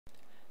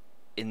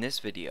In this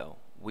video,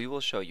 we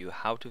will show you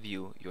how to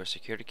view your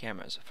security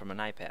cameras from an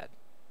iPad.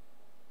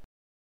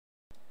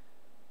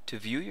 To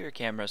view your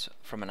cameras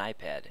from an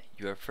iPad,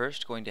 you are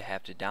first going to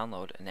have to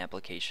download an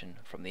application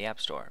from the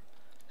App Store.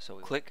 So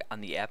click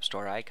on the App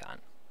Store icon.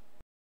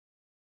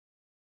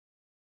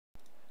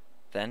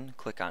 Then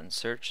click on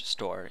Search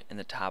Store in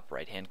the top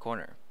right-hand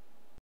corner.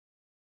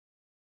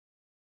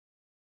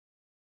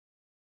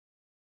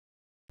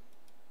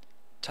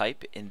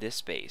 Type in this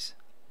space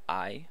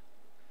IDMSS.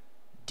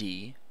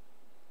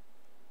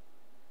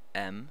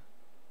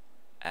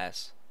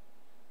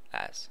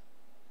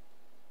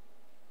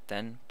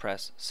 Then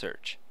press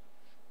Search.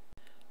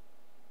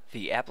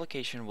 The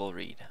application will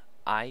read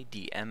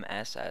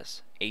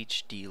IDMSS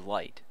HD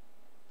Lite.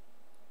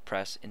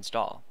 Press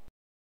Install.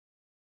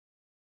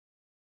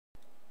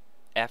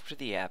 After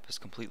the app is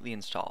completely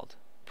installed,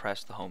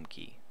 press the Home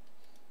key.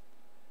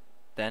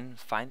 Then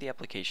find the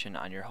application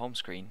on your home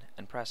screen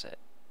and press it.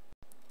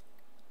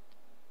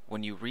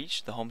 When you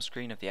reach the home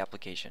screen of the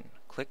application,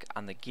 click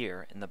on the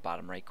gear in the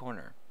bottom right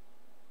corner.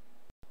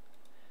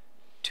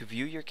 To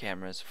view your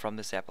cameras from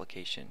this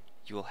application,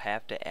 you will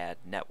have to add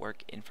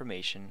network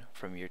information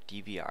from your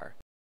DVR.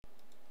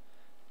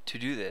 To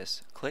do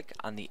this, click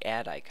on the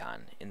Add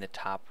icon in the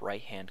top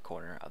right-hand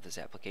corner of this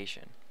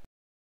application.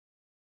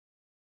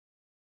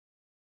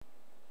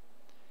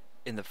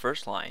 In the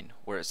first line,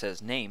 where it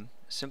says Name,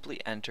 simply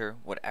enter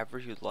whatever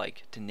you'd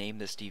like to name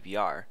this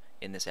DVR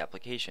in this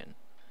application.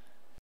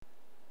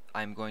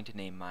 I'm going to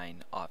name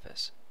mine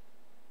Office.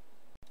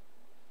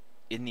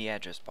 In the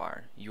address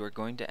bar, you are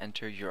going to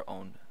enter your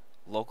own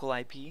local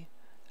IP,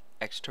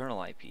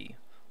 external IP,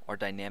 or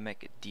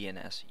dynamic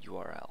DNS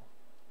URL.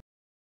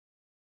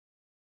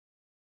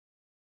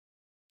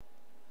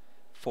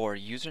 For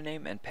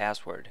username and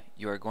password,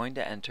 you are going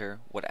to enter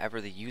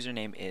whatever the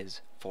username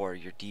is for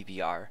your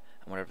DVR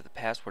and whatever the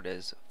password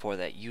is for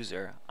that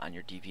user on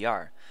your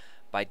DVR.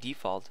 By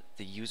default,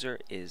 the user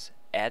is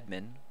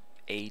admin,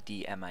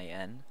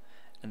 ADMIN,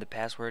 and the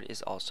password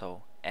is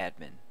also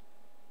admin.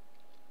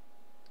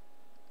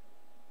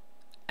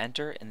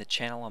 Enter in the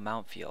channel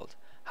amount field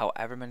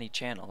however many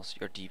channels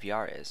your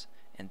DVR is.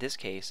 In this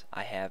case,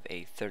 I have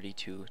a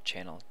 32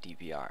 channel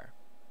DVR.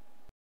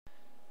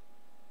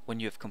 When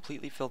you have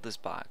completely filled this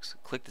box,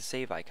 click the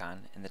Save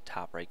icon in the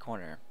top right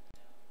corner.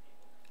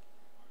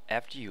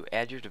 After you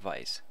add your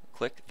device,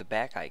 click the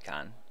back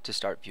icon to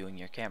start viewing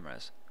your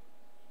cameras.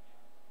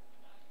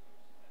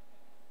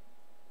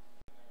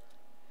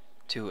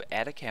 To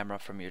add a camera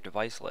from your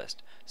device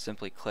list,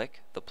 simply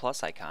click the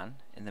plus icon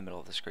in the middle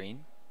of the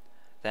screen,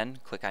 then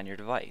click on your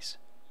device.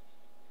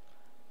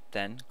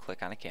 Then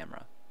click on a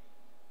camera.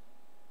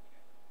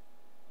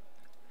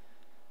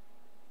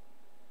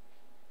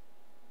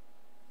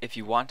 If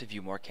you want to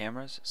view more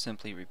cameras,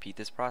 simply repeat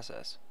this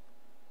process.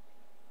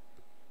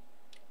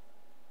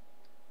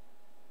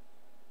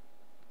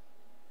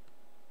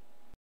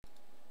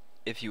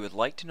 If you would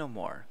like to know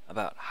more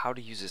about how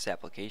to use this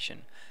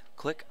application,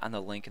 click on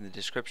the link in the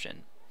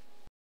description